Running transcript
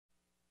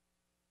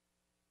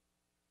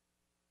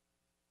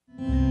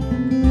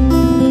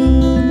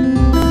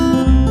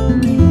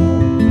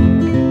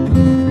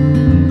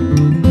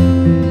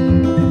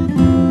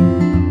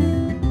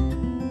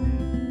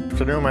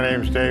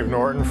name's Dave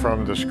Norton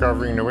from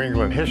Discovering New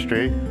England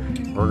History.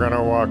 We're going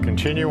to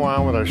continue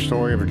on with our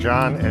story of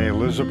John and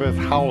Elizabeth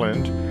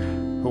Howland,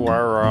 who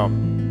are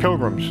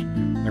pilgrims.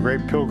 The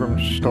great pilgrim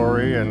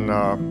story in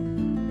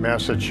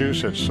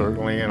Massachusetts,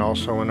 certainly, and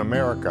also in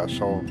America.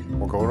 So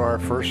we'll go to our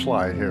first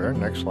slide here.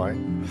 Next slide.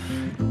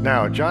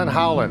 Now, John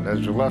Howland,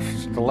 as we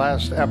left the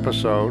last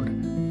episode,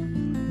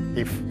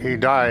 he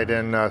died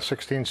in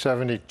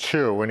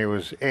 1672 when he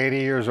was 80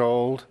 years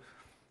old.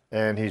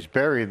 And he's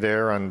buried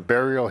there on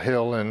Burial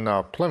Hill in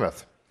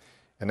Plymouth.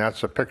 And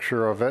that's a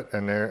picture of it.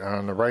 And there,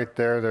 on the right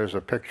there, there's a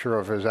picture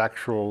of his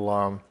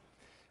actual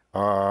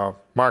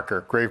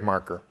grave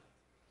marker.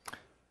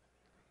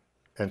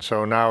 And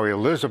so now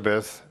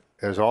Elizabeth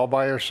is all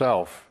by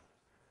herself.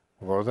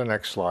 We'll go to the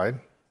next slide.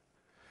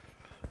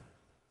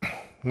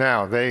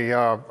 Now, they,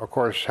 of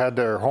course, had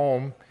their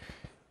home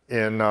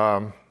in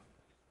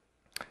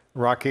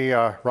what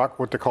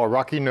they call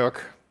Rocky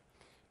Nook,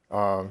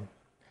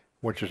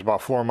 which is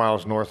about 4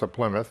 miles north of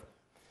Plymouth.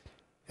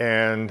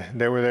 And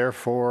they were there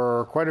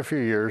for quite a few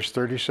years,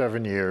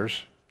 37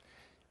 years.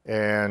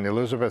 And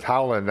Elizabeth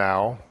Howland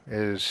now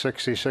is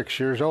 66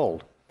 years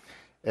old.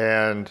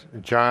 And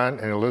John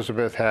and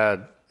Elizabeth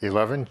had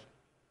 10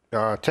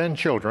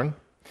 children.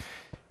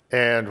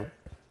 And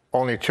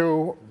only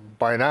 2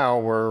 by now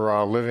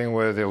were living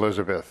with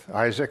Elizabeth,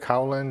 Isaac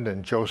Howland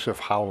and Joseph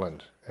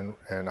Howland.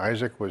 And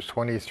Isaac was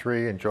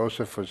 23 and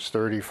Joseph was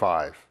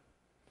 35.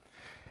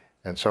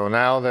 And so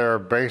now they're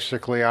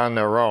basically on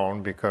their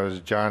own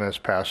because John has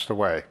passed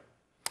away.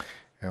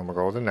 And we'll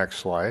go to the next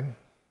slide.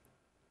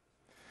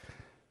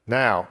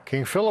 Now,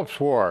 King Philip's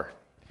War,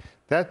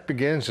 that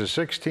begins in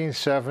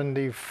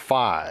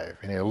 1675.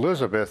 And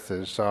Elizabeth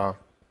is, I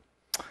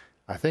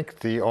think,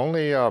 the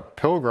only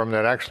pilgrim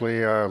that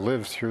actually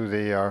lived through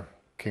the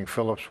King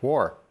Philip's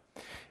War.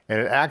 And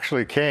it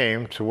actually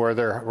came to where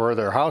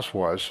their house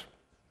was.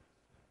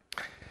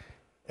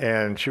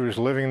 And she was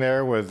living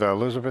there with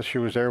Elizabeth. She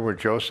was there with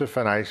Joseph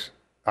and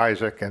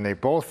Isaac, and they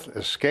both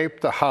escaped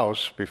the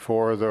house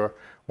before the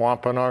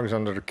Wampanoags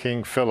under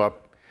King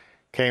Philip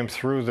came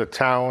through the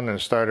town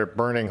and started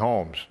burning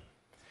homes.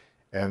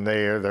 And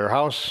their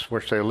house,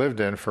 which they lived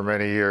in for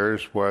many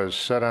years, was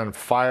set on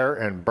fire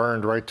and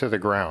burned right to the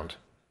ground.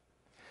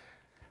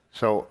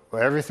 So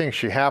everything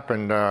she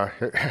happened,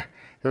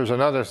 here's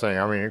another thing.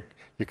 I mean,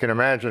 you can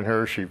imagine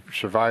her. She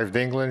survived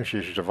England.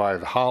 She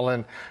survived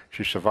Holland.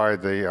 She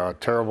survived the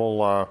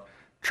terrible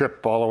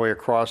trip all the way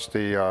across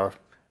the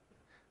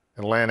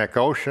Atlantic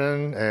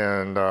Ocean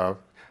and the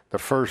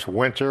first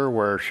winter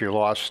where she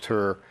lost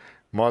her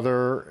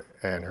mother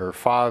and her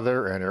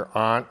father and her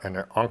aunt and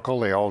her uncle.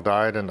 They all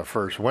died in the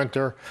first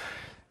winter.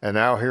 And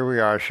now here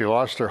we are. She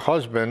lost her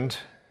husband.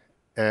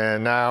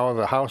 And now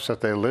the house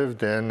that they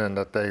lived in and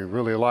that they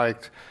really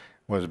liked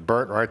was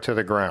burnt right to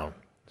the ground.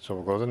 So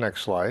we'll go to the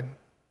next slide.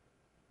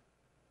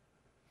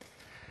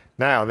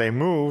 Now, they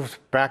moved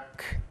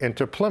back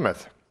into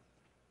Plymouth.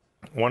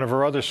 One of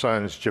her other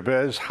sons,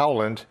 Jabez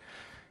Howland,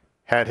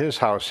 had his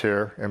house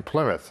here in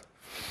Plymouth.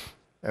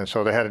 And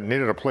so they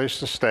needed a place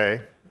to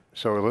stay.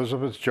 So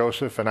Elizabeth,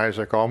 Joseph, and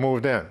Isaac all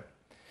moved in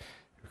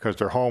because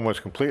their home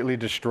was completely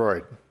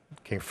destroyed.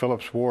 King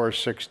Philip's War,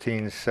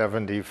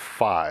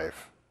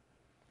 1675.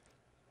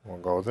 We'll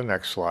go to the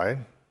next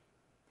slide.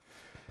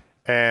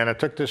 And I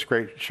took this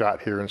great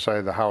shot here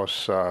inside the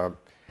house.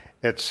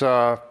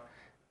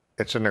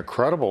 It's an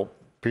incredible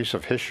piece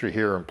of history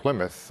here in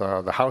Plymouth.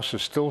 The house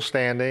is still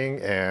standing,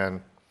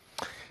 and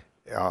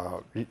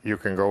you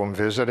can go and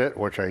visit it,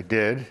 which I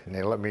did. And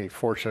they let me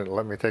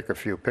take a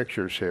few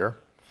pictures here.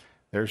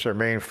 There's their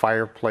main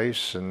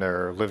fireplace in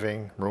their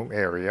living room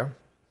area.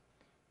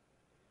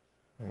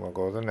 And we'll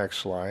go to the next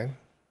slide.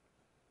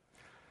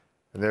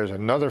 And there's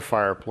another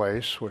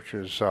fireplace, which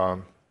is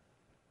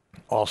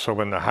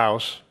also in the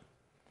house.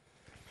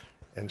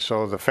 And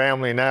so the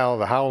family now,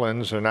 the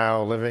Howlands, are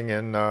now living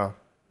in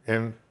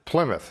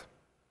Plymouth.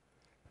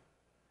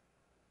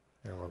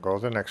 And we'll go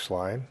to the next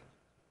slide.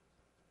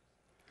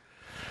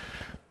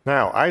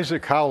 Now,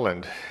 Isaac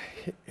Howland,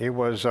 he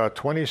was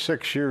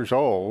 26 years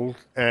old,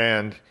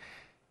 and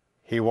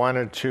he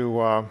wanted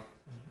to,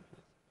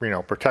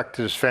 protect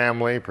his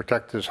family,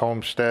 protect his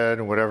homestead,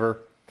 and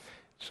whatever.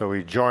 So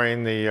he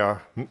joined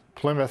the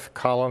Plymouth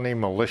Colony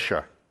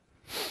Militia.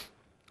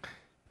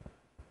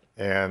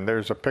 And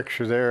there's a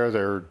picture there.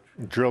 They're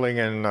drilling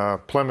in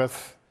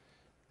Plymouth.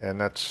 And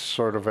that's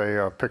sort of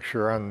a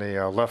picture on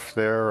the left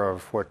there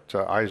of what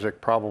Isaac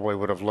probably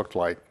would have looked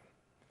like.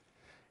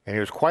 And he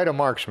was quite a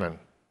marksman.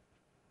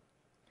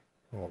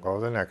 We'll go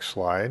to the next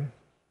slide.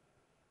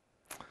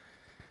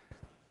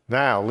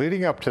 Now,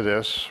 leading up to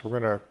this,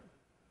 we're going to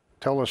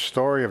tell the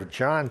story of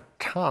John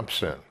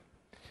Thompson.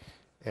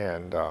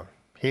 And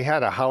he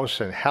had a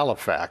house in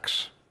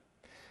Halifax.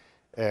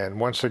 And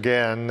once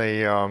again,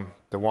 the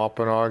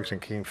Wampanoags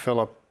and King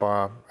Philip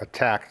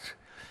attacked,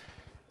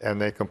 and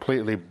they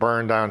completely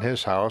burned down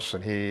his house,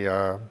 and he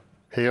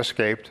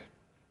escaped.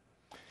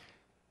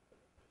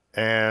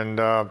 And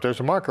there's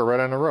a marker right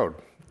on the road,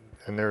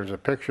 and there's a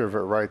picture of it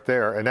right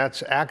there, and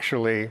that's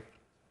actually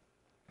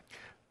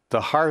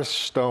the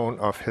hearthstone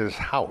of his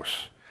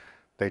house.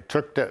 They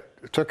took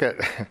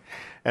it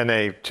and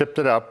they tipped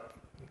it up,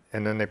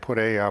 and then they put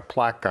a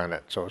plaque on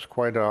it. So it's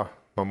quite a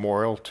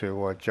memorial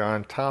to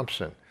John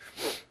Thompson.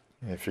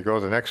 If you go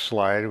to the next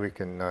slide, we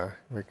can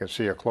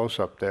see a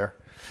close-up there.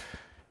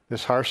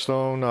 This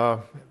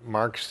hearthstone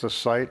marks the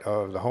site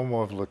of the home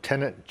of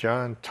Lieutenant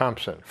John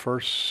Thompson,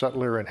 first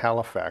settler in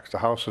Halifax. The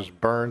house was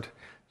burned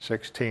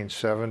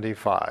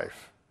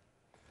 1675.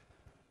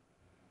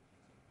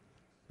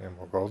 And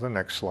we'll go to the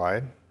next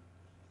slide.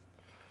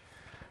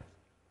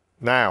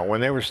 Now, when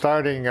they were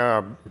starting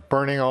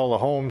burning all the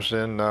homes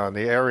in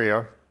the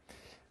area,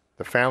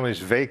 the families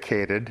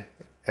vacated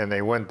and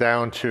they went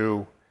down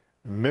to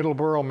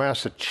Middleborough,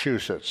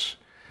 Massachusetts.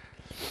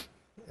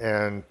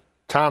 And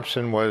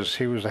Thompson was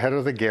the head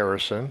of the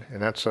garrison,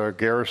 and that's a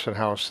garrison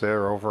house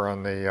there over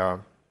on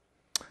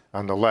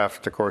the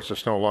left. Of course,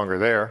 it's no longer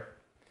there.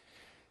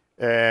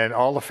 And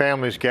all the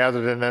families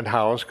gathered in that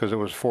house because it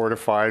was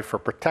fortified for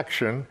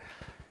protection.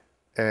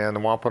 And the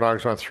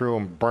Wampanoags went through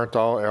and burnt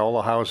all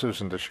the houses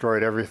and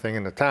destroyed everything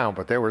in the town,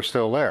 but they were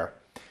still there.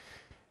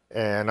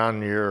 And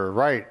on your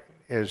right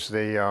is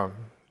the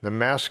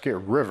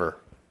Mascot River.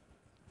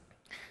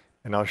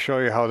 And I'll show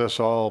you how this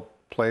all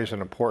plays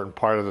an important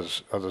part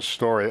of the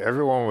story.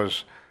 Everyone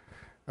was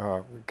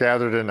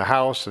gathered in the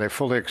house, and they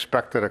fully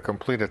expected a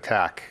complete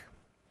attack.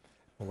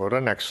 We'll go to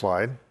the next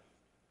slide.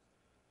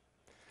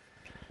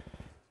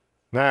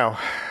 Now,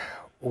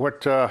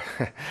 what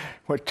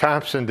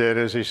Thompson did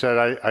is he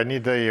said, I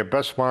need the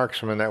best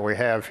marksman that we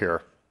have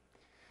here.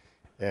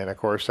 And of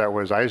course, that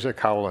was Isaac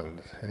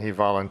Howland, and he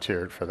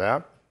volunteered for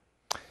that.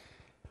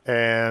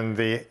 And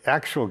the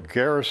actual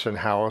garrison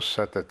house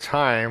at the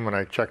time, when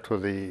I checked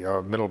with the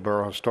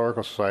Middleborough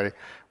Historical Society,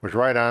 was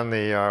right on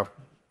the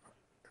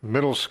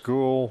middle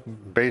school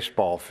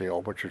baseball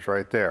field, which is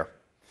right there.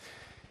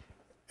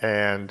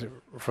 And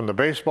from the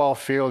baseball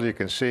field, you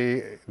can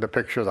see the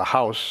picture of the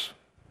house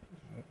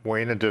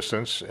way in the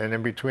distance. And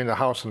in between the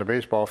house and the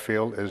baseball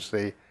field is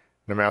the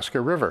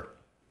Nemasket River.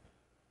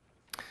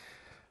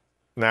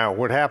 Now,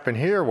 what happened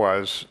here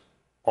was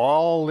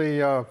all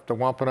the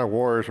Wampanoag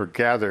warriors were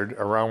gathered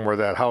around where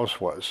that house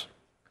was.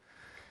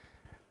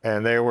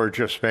 And they were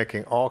just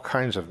making all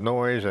kinds of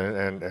noise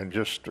and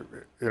just,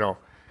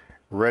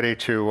 ready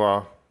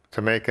to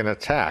make an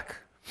attack.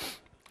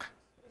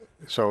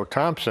 So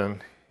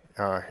Thompson,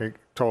 he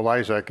told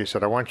Isaac, he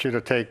said, I want you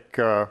to take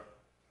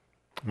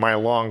my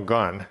long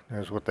gun,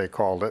 is what they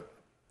called it.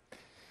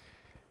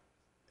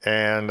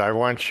 And I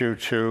want you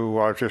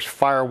to just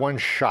fire one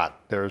shot.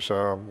 There's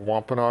a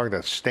Wampanoag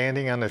that's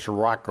standing on this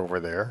rock over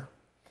there.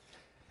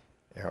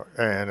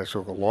 And it's a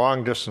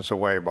long distance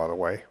away, by the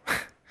way.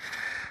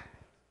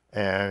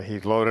 And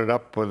he loaded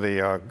up with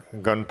the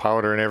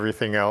gunpowder and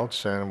everything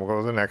else. And we'll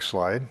go to the next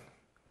slide.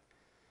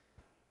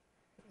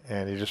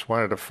 And he just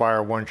wanted to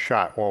fire one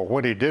shot. Well,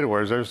 what he did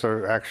was, there's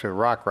actually a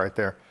rock right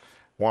there.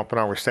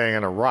 Wampanoag was standing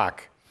on a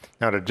rock.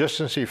 Now, the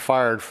distance he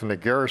fired from the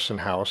garrison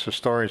house,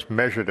 historians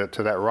measured it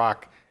to that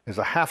rock, is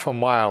a half a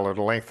mile or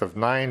the length of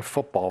 9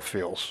 football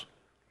fields,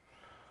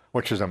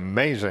 which is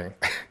amazing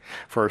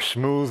for a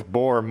smooth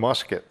bore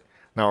musket.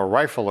 Now, a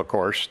rifle, of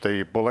course,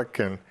 the bullet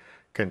can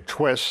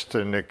twist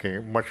and it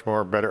can much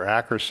more better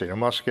accuracy. A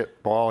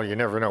musket ball, you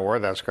never know where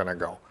that's going to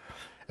go,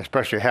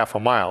 especially half a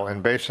mile.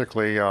 And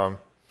basically, your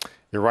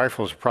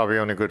rifle is probably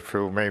only good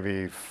for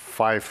maybe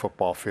 5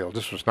 football fields.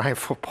 This was 9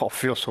 football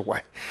fields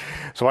away.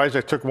 So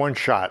Isaac took one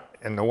shot,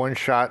 and the one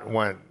shot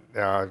went,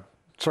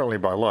 certainly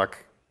by luck,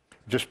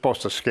 just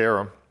supposed to scare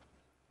him.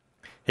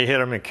 He hit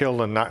him and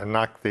killed and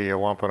knocked the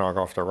Wampanoag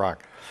off the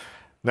rock.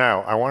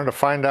 Now, I wanted to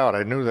find out,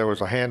 I knew there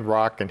was a hand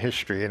rock in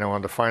history, and I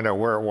wanted to find out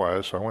where it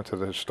was, so I went to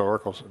the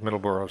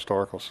Middleborough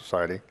Historical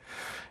Society,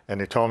 and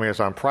they told me it's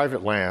on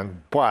private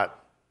land, but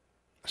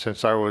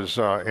since I was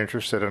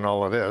interested in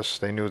all of this,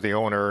 they knew the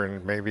owner,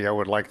 and maybe I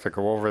would like to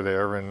go over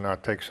there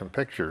and take some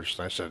pictures.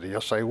 And I said,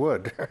 yes, I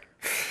would.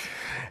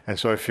 And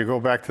so if you go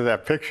back to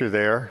that picture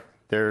there,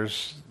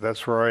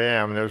 that's where I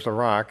am, there's the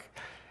rock.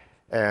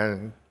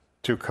 And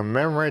to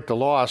commemorate the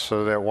loss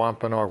of that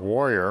Wampanoag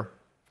warrior,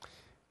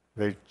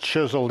 they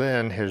chiseled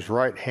in his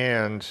right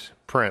hand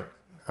print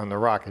on the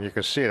rock. And you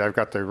can see it. I've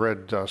got the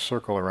red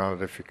circle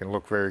around it if you can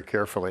look very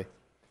carefully.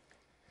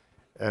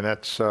 And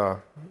that's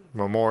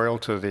memorial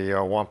to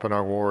the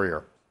Wampanoag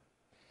warrior.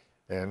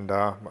 And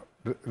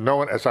no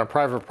one, it's on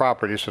private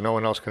property, so no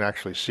one else can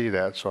actually see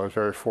that. So I was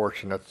very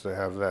fortunate to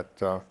have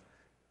that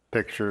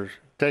picture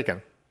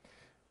taken.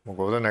 We'll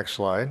go to the next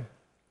slide.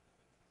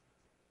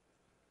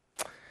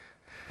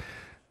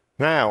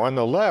 Now, on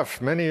the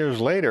left, many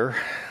years later,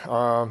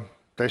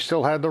 they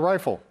still had the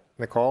rifle.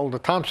 They called it the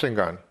Thompson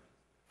gun.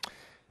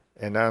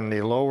 And on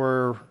the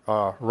lower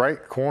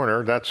right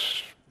corner,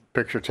 that's a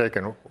picture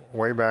taken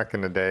way back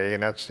in the day,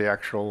 and that's the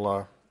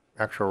actual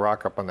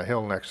rock up on the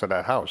hill next to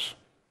that house.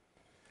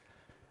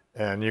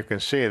 And you can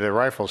see the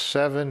rifle's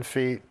 7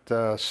 feet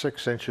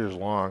 6 inches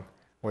long,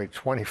 weighed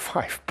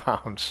 25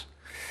 pounds.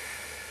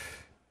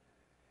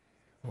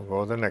 We'll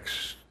go to the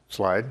next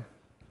slide.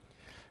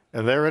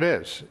 And there it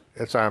is.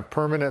 It's on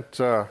permanent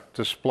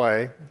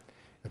display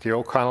at the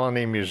Old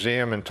Colony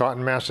Museum in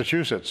Taunton,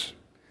 Massachusetts.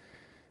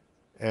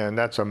 And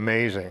that's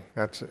amazing.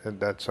 That's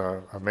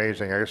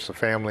amazing. I guess the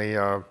family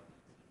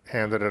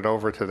handed it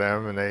over to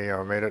them, and they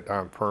made it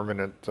on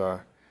permanent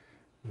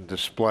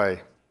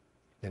display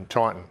in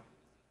Taunton.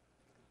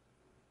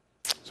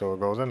 So we'll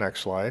go to the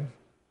next slide.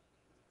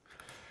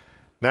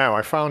 Now,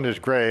 I found his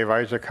grave,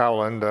 Isaac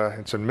Howland.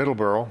 It's in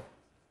Middleborough.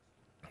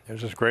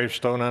 There's his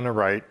gravestone on the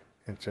right.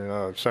 It's in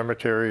a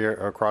cemetery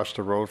across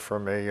the road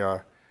from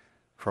a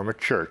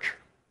church.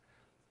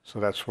 So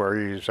that's where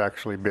he's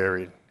actually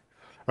buried.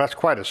 That's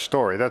quite a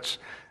story.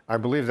 I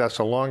believe that's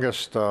the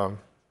longest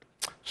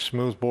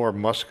smoothbore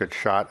musket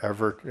shot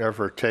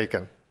ever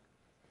taken.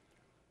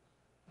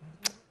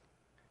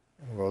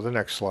 We'll go to the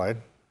next slide.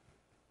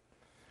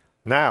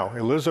 Now,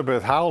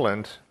 Elizabeth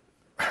Howland,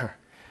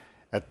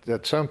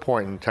 at some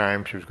point in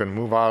time, she was going to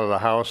move out of the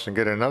house and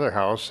get another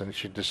house, and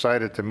she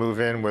decided to move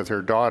in with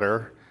her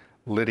daughter,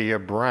 Lydia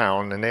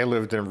Brown, and they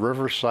lived in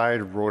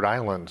Riverside, Rhode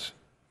Island.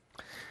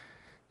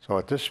 So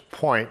at this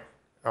point,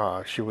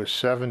 she was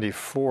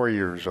 74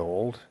 years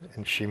old,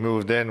 and she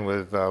moved in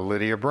with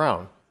Lydia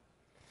Brown.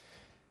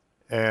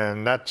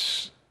 And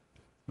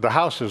the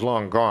house is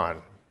long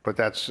gone, but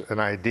that's an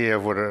idea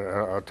of what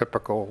a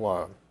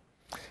typical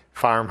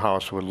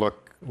farmhouse would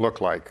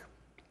look like.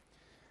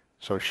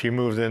 So she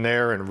moved in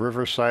there in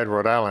Riverside,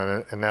 Rhode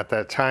Island, and at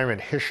that time in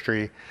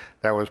history,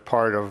 that was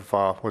part of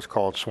what's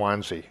called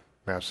Swansea,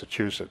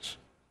 Massachusetts.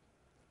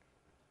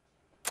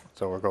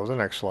 So we'll go to the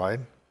next slide.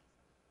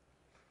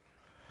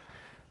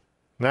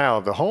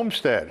 Now, the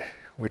homestead.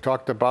 We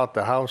talked about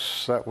the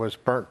house that was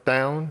burnt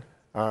down.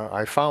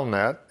 I found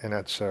that, and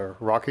it's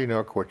Rocky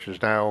Nook, which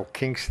is now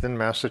Kingston,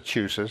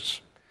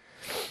 Massachusetts.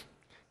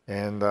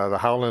 And the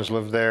Howlands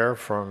lived there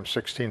from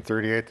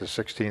 1638 to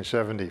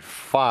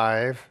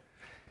 1675.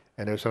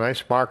 And there's a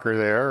nice marker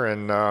there,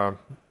 and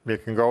you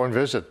can go and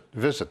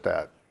visit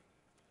that.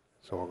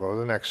 So we'll go to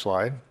the next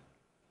slide.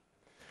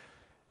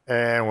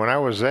 And when I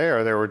was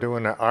there, they were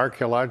doing an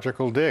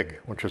archaeological dig,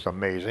 which was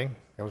amazing.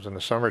 It was in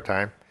the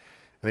summertime.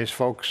 And these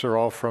folks are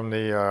all from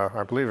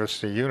I believe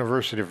it's the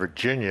University of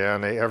Virginia,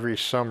 and every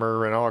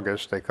summer in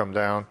August, they come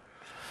down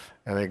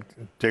and they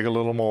dig a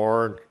little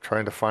more,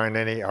 trying to find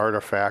any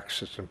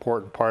artifacts. It's an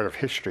important part of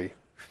history,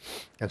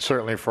 and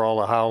certainly for all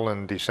the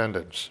Howland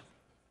descendants.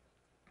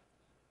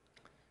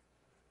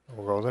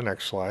 We'll go to the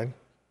next slide.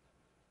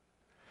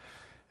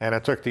 And I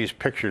took these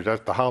pictures.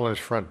 That's the Howland's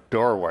front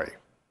doorway.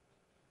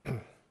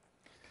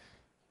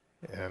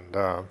 And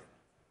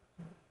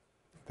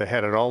they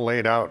had it all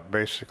laid out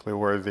basically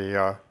where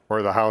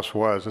the house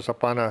was. It's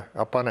up on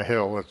a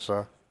hill. It's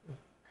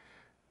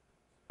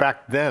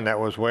back then that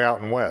was way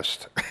out in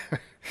west,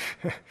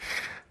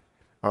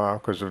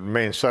 because the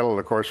main settlement,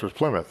 of course, was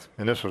Plymouth,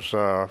 and this was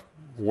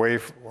way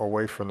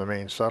away from the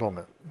main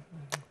settlement.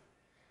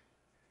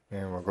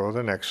 And we'll go to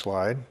the next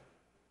slide.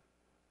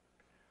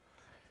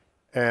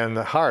 And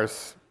the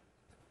hearth,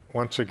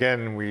 once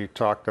again, we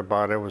talked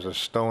about it was a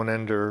stone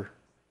ender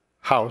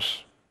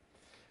house.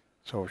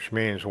 So which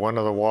means one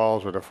of the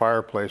walls of the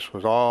fireplace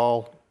was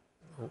all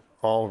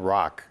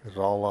rock. It was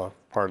all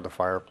part of the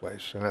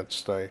fireplace. And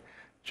it's the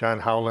John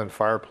Howland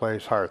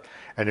fireplace hearth.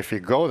 And if you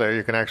go there,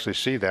 you can actually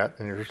see that,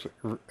 and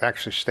you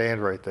actually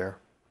stand right there.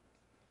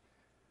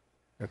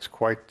 It's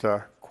quite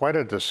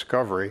a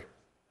discovery.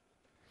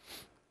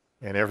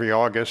 And every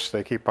August,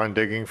 they keep on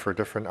digging for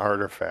different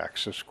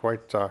artifacts. It's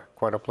quite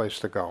a place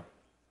to go.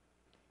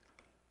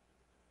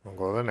 We'll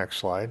go to the next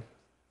slide.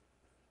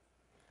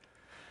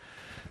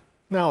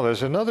 Now,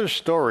 there's another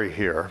story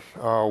here.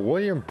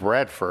 William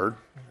Bradford,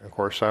 of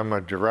course, I'm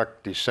a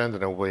direct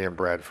descendant of William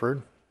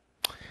Bradford,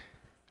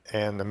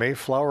 and the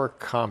Mayflower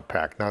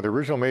Compact. Now, the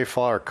original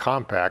Mayflower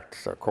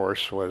Compact, of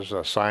course, was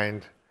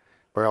signed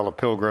by all the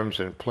Pilgrims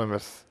in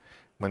Plymouth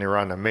when they were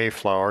on the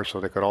Mayflower,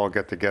 so they could all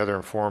get together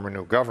and form a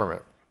new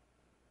government.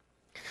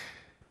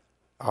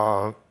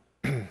 And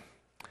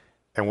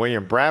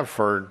William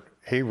Bradford,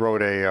 he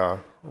wrote a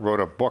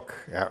book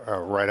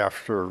right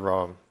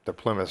after the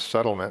Plymouth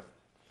settlement,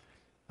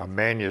 a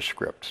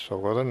manuscript. So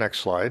go to the next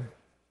slide.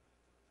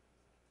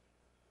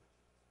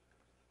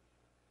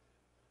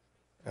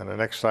 And the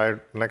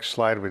next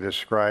slide we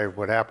describe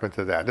what happened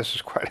to that. This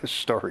is quite a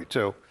story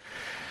too.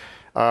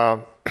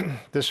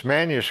 This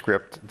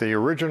manuscript, the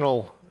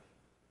original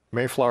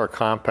Mayflower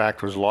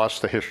Compact, was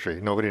lost to history.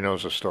 Nobody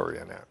knows the story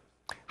on that.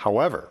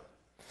 However,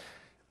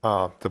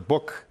 the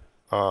book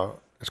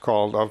is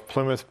called Of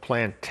Plymouth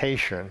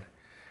Plantation,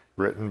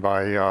 written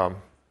by,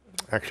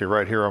 actually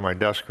right here on my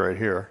desk right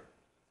here,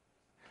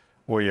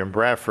 William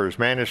Bradford's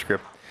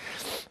manuscript.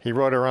 He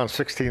wrote around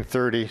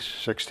 1630,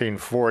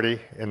 1640,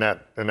 in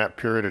that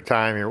period of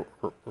time,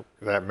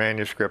 that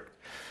manuscript.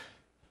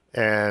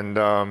 And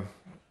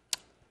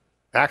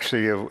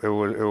actually, it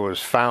was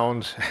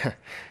found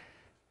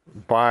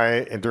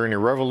during the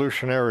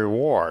Revolutionary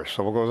War.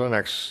 So we'll go to the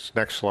next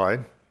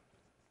slide.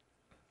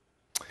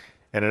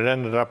 And it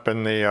ended up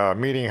in the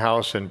meeting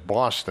house in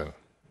Boston.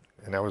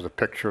 And that was a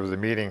picture of the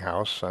meeting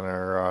house on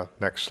our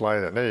next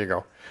slide. And there you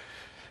go.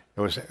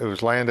 It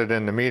was landed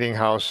in the meeting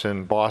house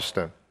in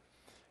Boston.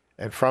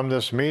 And from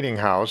this meeting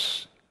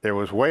house, it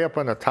was way up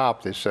on the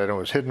top, they said. It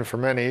was hidden for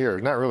many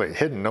years. Not really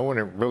hidden. No one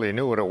really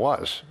knew what it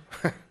was.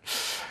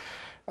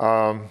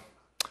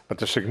 But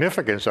the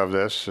significance of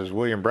this is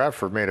William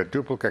Bradford made a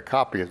duplicate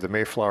copy of the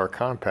Mayflower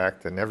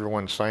Compact, and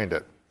everyone signed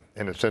it.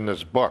 And it's in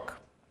this book.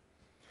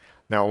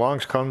 Now, along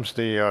comes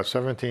the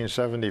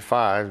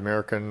 1775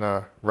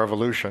 American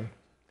Revolution.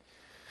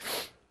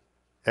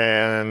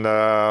 And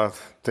the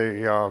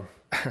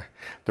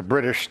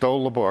British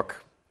stole the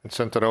book and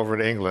sent it over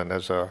to England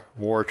as a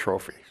war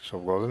trophy. So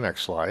we'll go to the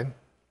next slide.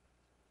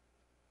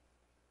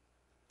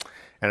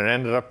 And it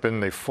ended up in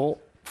the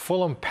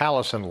Fulham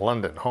Palace in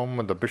London, home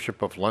of the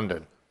Bishop of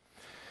London.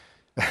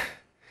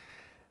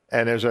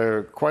 And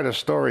there's quite a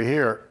story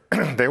here.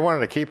 They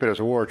wanted to keep it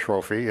as a war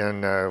trophy,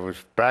 and it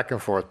was back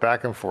and forth,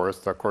 back and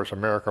forth. Of course,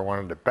 America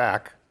wanted it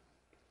back.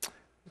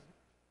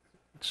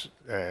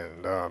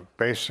 And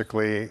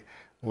basically,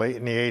 late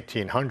in the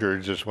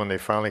 1800s is when they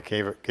finally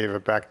gave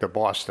it back to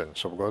Boston.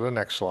 So we'll go to the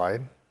next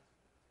slide.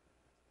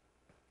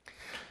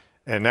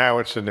 And now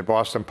it's in the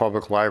Boston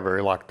Public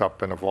Library, locked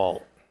up in a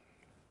vault.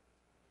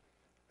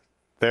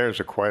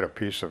 There's quite a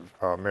piece of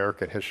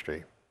American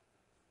history.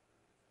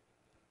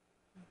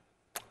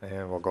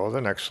 And we'll go to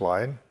the next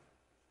slide.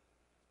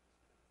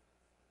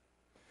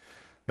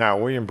 Now,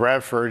 William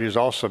Bradford, he's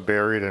also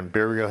buried in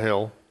Burial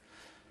Hill.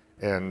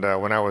 And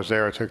when I was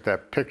there, I took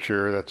that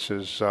picture.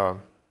 That's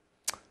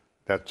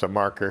a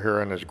marker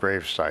here on his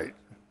gravesite.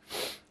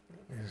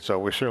 So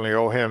we certainly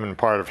owe him, and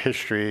part of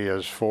history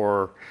is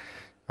for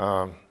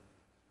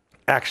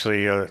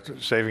actually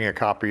saving a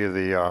copy of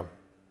the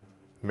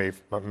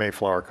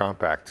Mayflower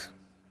Compact.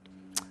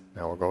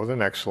 Now we'll go to the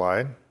next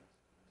slide.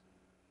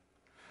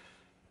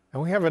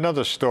 And we have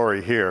another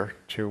story here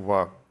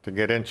to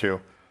get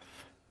into.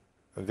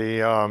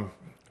 The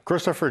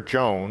Christopher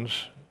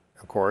Jones,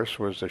 of course,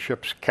 was the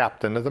ship's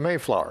captain of the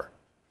Mayflower.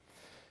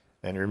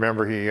 And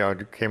remember, he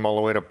came all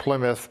the way to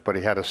Plymouth, but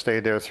he had to stay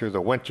there through the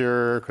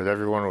winter because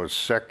everyone was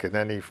sick, and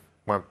then he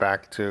went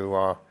back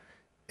to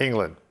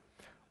England.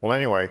 Well,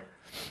 anyway,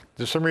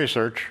 did some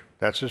research.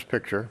 That's his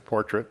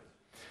portrait.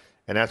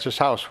 And that's his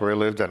house where he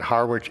lived in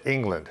Harwich,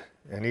 England.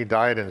 And he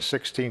died in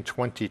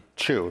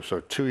 1622, so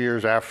 2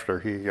 years after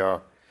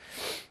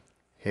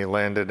he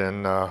landed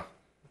in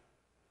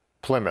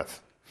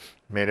Plymouth.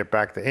 Made it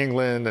back to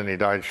England, and he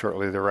died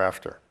shortly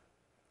thereafter.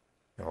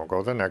 And we'll go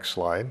to the next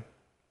slide.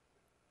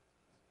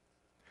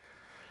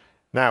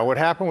 Now, what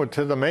happened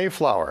to the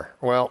Mayflower?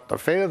 Well, the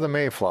fate of the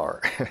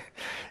Mayflower.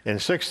 In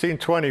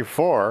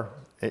 1624,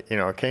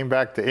 it came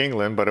back to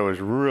England, but it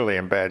was really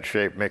in bad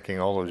shape making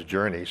all those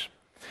journeys.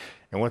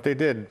 And what they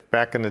did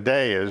back in the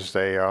day is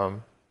they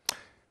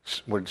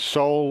would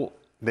sell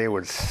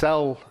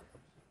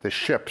the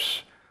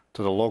ships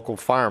to the local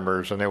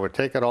farmers, and they would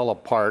take it all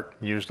apart,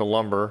 use the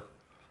lumber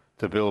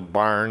to build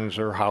barns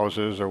or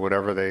houses or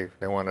whatever they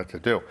wanted to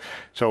do.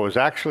 So it was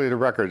actually the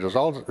records.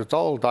 It's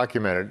all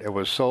documented. It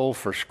was sold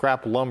for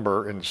scrap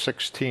lumber in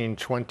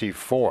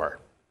 1624.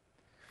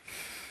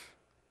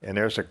 And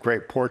there's a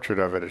great portrait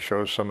of it. It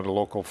shows some of the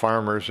local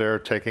farmers there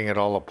taking it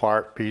all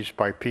apart piece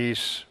by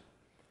piece.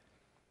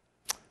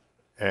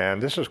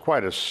 And this is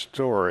quite a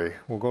story.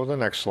 We'll go to the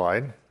next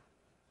slide.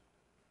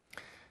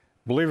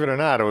 Believe it or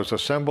not, it was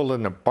assembled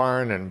in a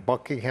barn in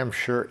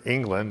Buckinghamshire,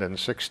 England in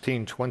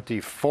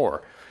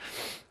 1624.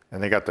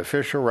 And they got the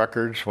official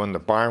records when the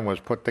barn was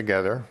put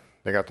together.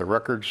 They got the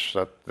records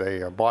that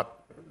they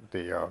bought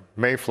the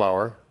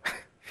Mayflower.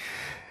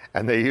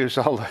 And they used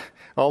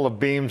all the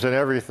beams and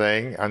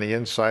everything on the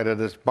inside of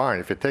this barn.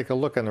 If you take a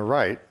look on the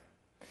right,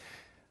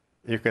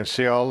 you can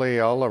see all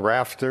the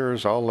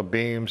rafters, all the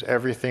beams,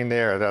 everything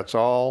there. That's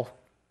all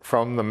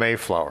from the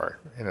Mayflower,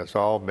 and it's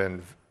all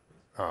been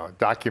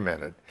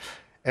documented.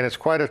 And it's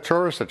quite a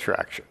tourist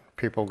attraction.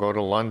 People go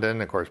to London,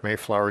 of course,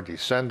 Mayflower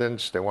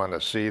descendants. They want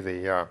to see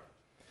the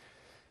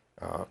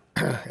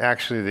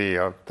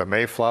the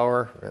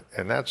Mayflower,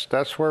 and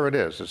that's where it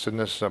is. It's in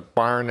this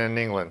barn in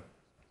England.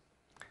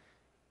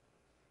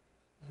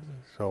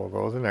 So we'll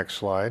go to the next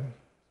slide.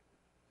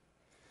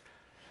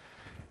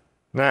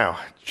 Now,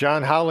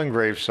 John Howland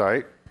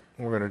gravesite.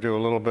 We're going to do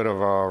a little bit of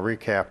a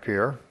recap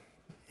here.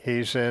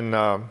 He's in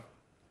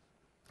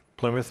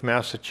Plymouth,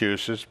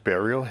 Massachusetts,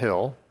 Burial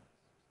Hill.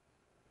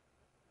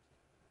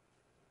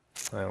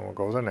 And we'll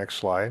go to the next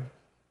slide.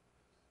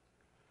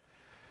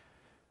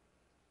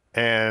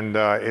 And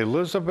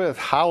Elizabeth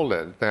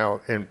Howland. Now,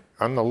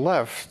 on the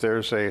left,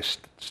 there's a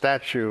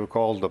statue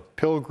called the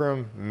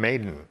Pilgrim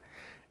Maiden.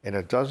 And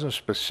it doesn't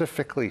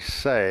specifically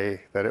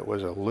say that it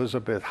was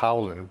Elizabeth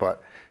Howland,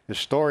 but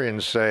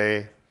historians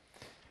say,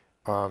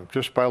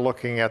 just by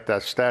looking at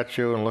that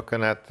statue and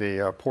looking at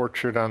the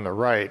portrait on the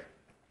right,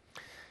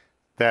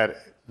 that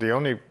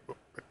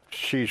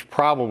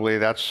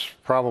that's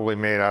probably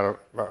made out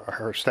of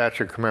her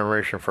statue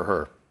commemoration for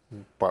her,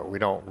 but we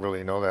don't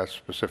really know that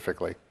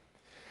specifically.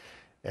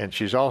 And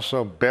she's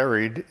also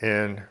buried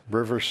in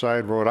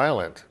Riverside, Rhode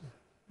Island.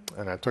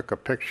 And I took a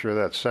picture of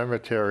that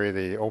cemetery,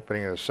 the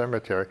opening of the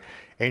cemetery,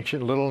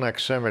 Ancient Little Neck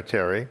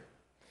Cemetery.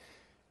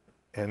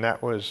 and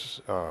that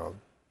was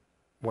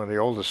one of the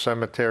oldest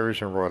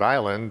cemeteries in Rhode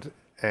Island,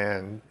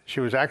 and she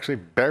was actually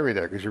buried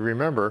there, because you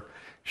remember,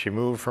 she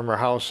moved from her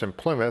house in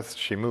Plymouth,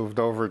 she moved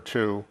over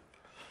to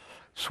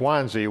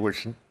Swansea,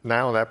 which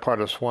now that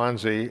part of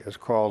Swansea is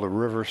called the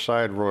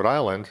Riverside, Rhode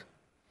Island,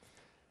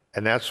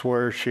 and that's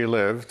where she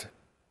lived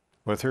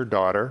with her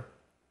daughter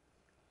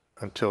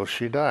until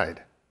she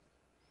died.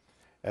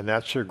 And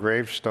that's her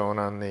gravestone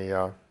on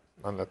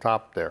the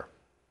top there.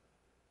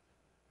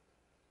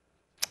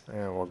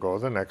 And we'll go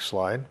to the next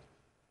slide.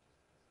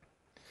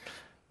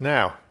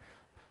 Now,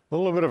 a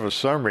little bit of a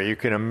summary. You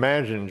can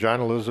imagine John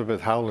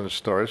Elizabeth Howland's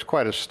story. It's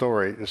quite a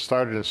story. It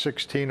started in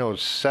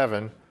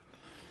 1607.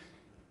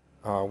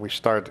 We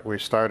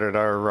started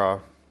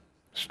our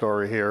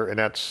story here, and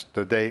that's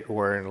the date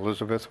when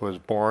Elizabeth was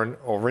born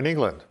over in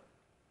England.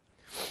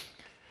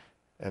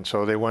 And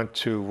so they went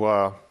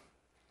to,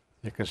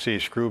 you can see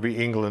Scrooby,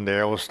 England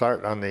there. We'll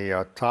start on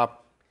the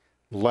top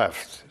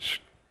left.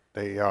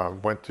 They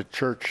went to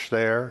church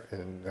there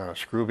in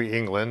Scrooby,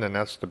 England, and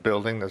that's the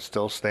building that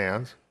still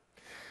stands.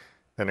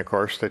 And of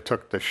course, they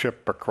took the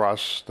ship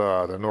across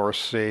the North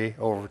Sea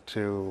over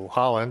to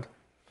Holland,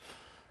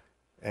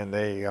 and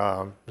they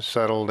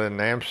settled in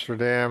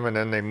Amsterdam, and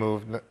then they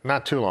moved,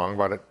 not too long,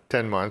 about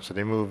 10 months, and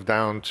they moved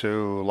down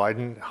to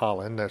Leiden,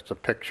 Holland. That's a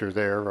picture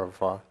there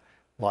of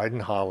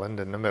Leiden, Holland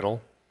in the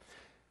middle.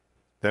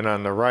 Then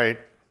on the right,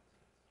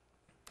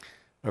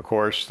 of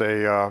course,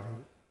 they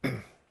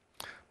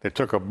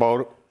took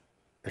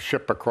a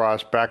ship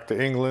across back to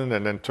England,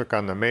 and then took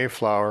on the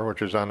Mayflower,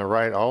 which is on the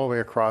right, all the way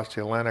across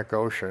the Atlantic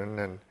Ocean,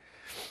 and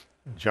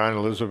John and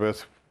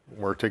Elizabeth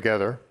were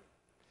together.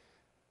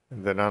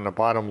 And then on the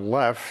bottom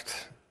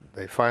left,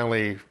 they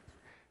finally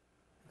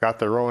got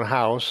their own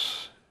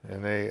house,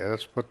 and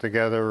that's put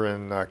together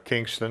in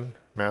Kingston,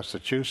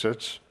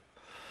 Massachusetts.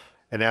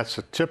 And that's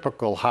a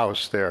typical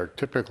house there.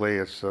 Typically,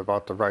 it's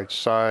about the right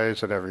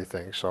size and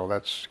everything. So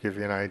that's give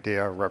you an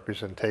idea, a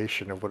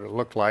representation of what it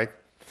looked like.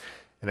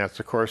 And that's,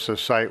 of course, the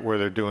site where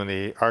they're doing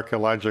the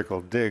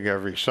archaeological dig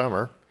every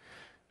summer,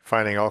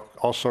 finding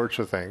all sorts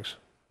of things.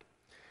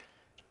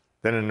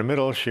 Then in the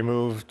middle, she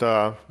moved,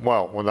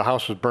 well, when the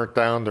house was burnt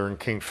down during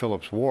King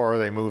Philip's War,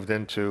 they moved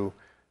into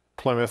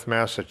Plymouth,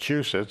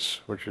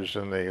 Massachusetts, which is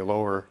in the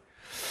lower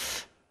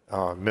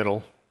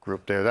middle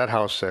group there, that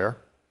house there,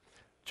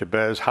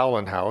 Jabez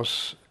Howland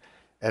House.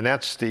 And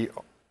that's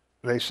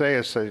they say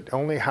it's the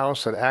only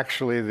house that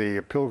actually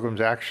the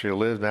Pilgrims actually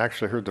lived and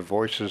actually heard the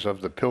voices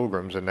of the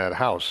Pilgrims in that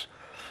house.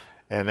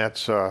 And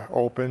that's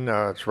open,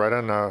 it's right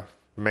on the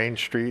main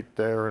street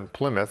there in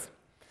Plymouth.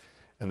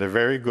 And they're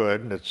very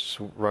good. It's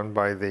run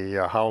by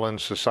the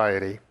Howland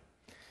Society.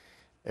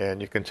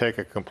 And you can take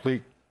a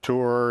complete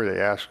tour.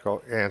 They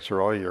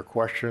answer all your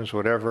questions,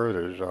 whatever.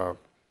 There's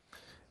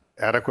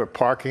adequate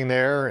parking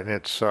there, and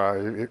it's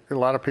a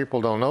lot of people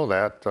don't know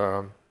that,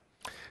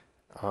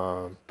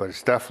 but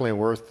it's definitely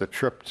worth the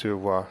trip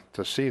to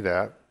see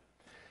that.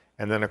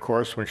 And then, of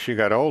course, when she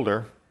got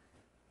older,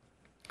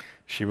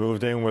 she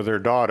moved in with her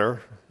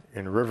daughter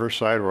in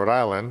Riverside, Rhode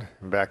Island.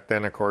 And back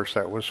then, of course,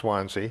 that was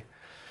Swansea.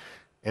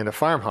 In a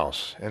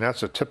farmhouse, and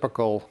that's a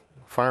typical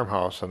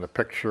farmhouse in the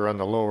picture on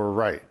the lower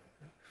right.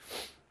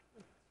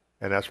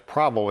 And that's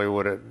probably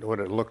what it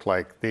looked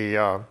like.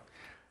 The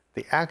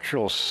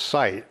actual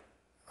site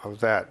of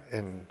that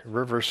in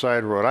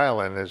Riverside, Rhode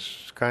Island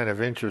is kind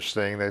of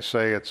interesting. They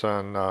say it's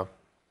on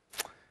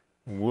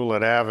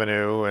Willett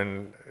Avenue,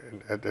 and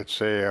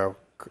it's an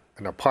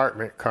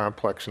apartment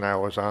complex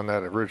now is on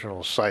that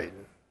original site.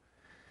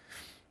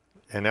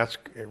 And that's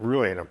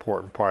really an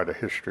important part of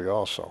history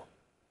also.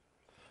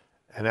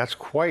 And that's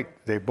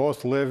they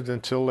both lived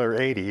until their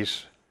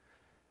 80s.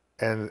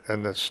 And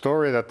the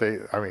story that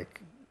I mean,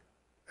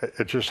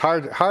 it's just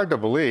hard to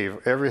believe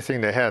everything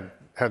they had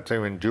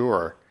to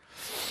endure.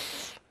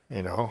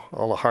 You know,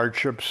 all the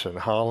hardships in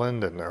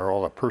Holland and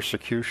all the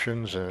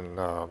persecutions in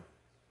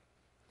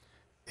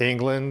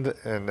England,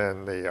 and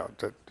then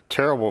the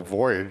terrible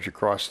voyage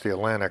across the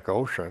Atlantic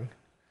Ocean.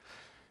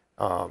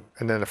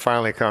 And then to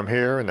finally come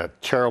here in a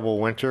terrible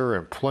winter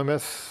in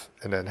Plymouth,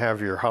 and then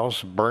have your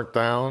house burnt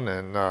down,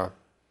 and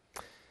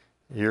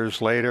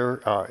years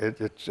later,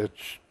 it's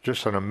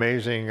just an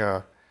amazing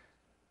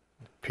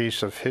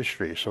piece of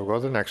history. So go to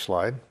the next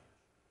slide.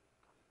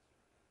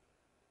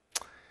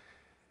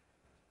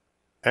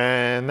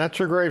 And that's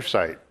her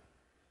gravesite.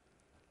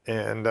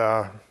 And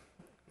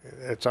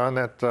it's on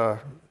that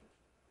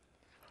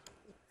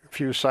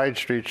few side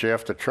streets you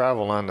have to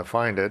travel on to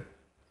find it.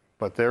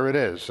 But there it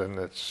is, and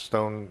it's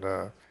stone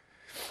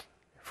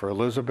for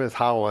Elizabeth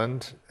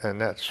Howland,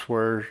 and that's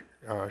where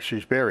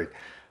she's buried.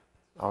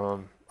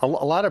 A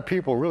lot of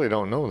people really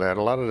don't know that.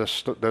 A lot of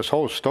this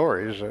whole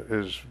story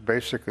is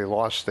basically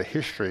lost to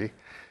history,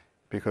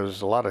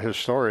 because a lot of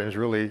historians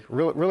really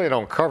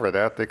don't cover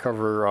that. They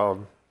cover,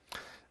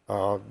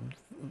 you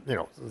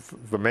know,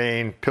 the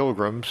main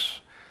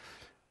pilgrims,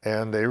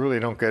 and they really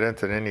don't get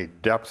into any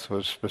depth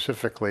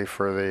specifically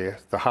for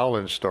the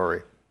Howland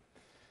story.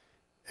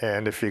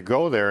 And if you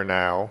go there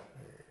now,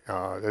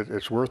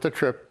 it's worth a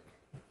trip.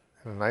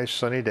 a nice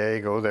sunny day,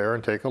 go there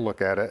and take a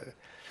look at it.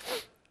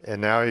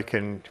 And now you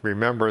can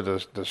remember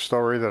the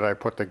story that I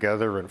put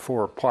together in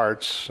 4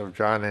 parts of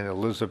John and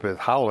Elizabeth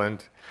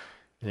Howland.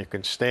 And you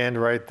can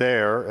stand right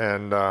there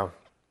and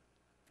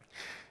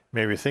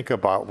maybe think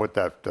about what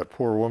that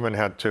poor woman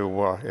had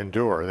to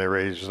endure. They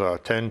raised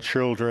 10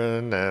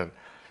 children, and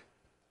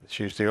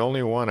she's the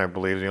only one, I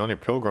believe, the only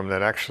pilgrim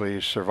that actually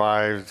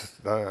survived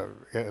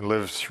and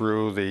lived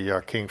through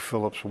the King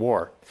Philip's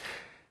War.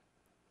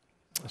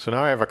 So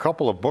now I have a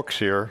couple of books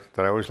here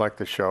that I always like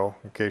to show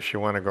in case you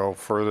want to go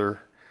further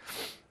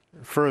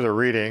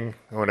reading,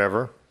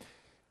 whatever.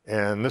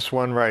 And this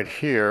one right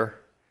here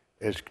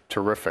is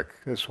terrific.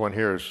 This one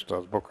here is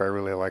a book I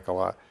really like a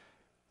lot.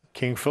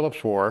 King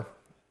Philip's War,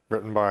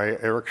 written by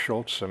Eric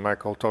Schultz and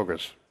Michael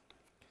Togas.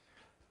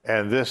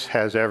 And this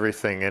has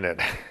everything in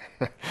it.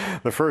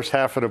 The first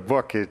half of the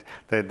book,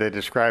 they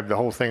describe the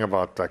whole thing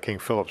about King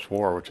Philip's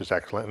War, which is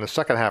excellent. In the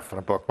second half of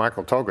the book,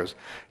 Michael Togas,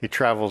 he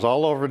travels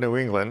all over New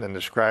England and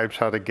describes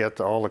how to get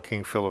to all the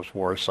King Philip's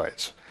War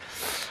sites.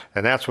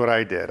 And that's what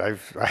I did.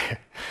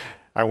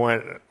 I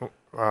went,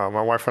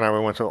 my wife and I, we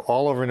went to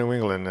all over New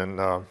England,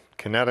 and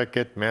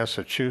Connecticut,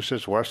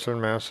 Massachusetts, Western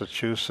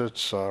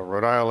Massachusetts,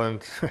 Rhode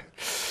Island.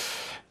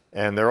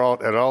 And it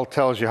all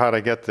tells you how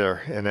to get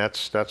there, and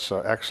that's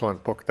an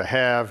excellent book to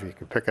have. You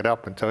can pick it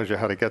up and tells you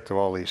how to get to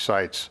all these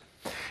sites.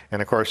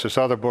 And of course, this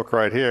other book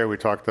right here we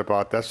talked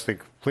about, that's the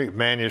complete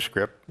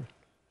manuscript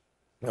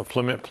of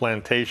Plymouth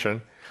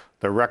Plantation,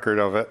 the record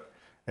of it,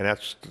 and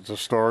that's the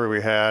story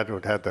we had.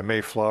 We had the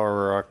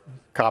Mayflower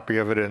copy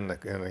of it in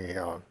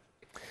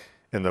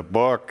the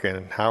book,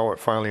 and how it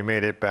finally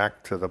made it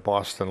back to the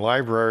Boston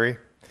Library.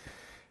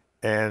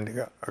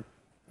 And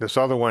this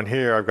other one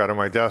here I've got on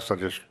my desk. I'll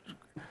just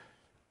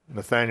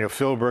Nathaniel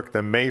Philbrick,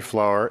 The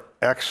Mayflower,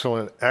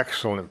 excellent,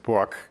 excellent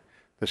book,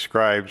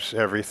 describes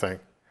everything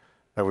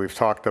that we've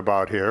talked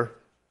about here.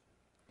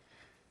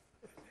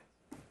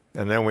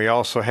 And then we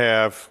also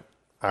have,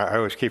 I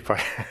always keep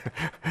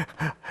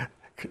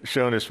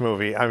showing this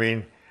movie. I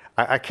mean,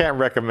 I can't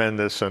recommend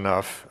this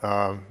enough.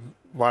 A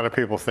lot of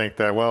people think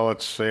that, well,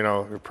 it's,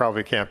 it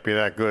probably can't be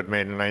that good,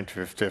 made in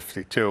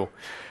 1952,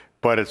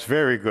 but it's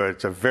very good.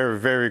 It's a very,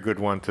 very good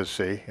one to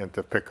see and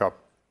to pick up.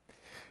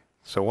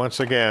 So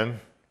once again,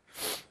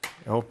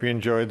 I hope you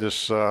enjoyed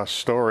this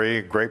story,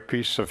 a great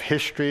piece of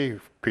history,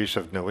 piece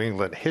of New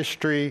England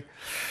history.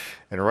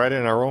 And right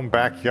in our own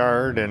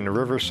backyard in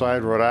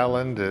Riverside, Rhode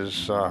Island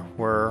is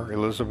where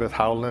Elizabeth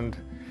Howland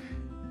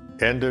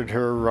ended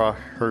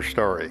her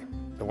story.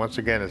 So once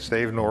again, it's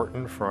Dave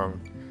Norton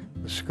from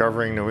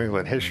Discovering New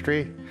England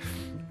History.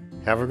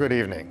 Have a good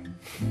evening.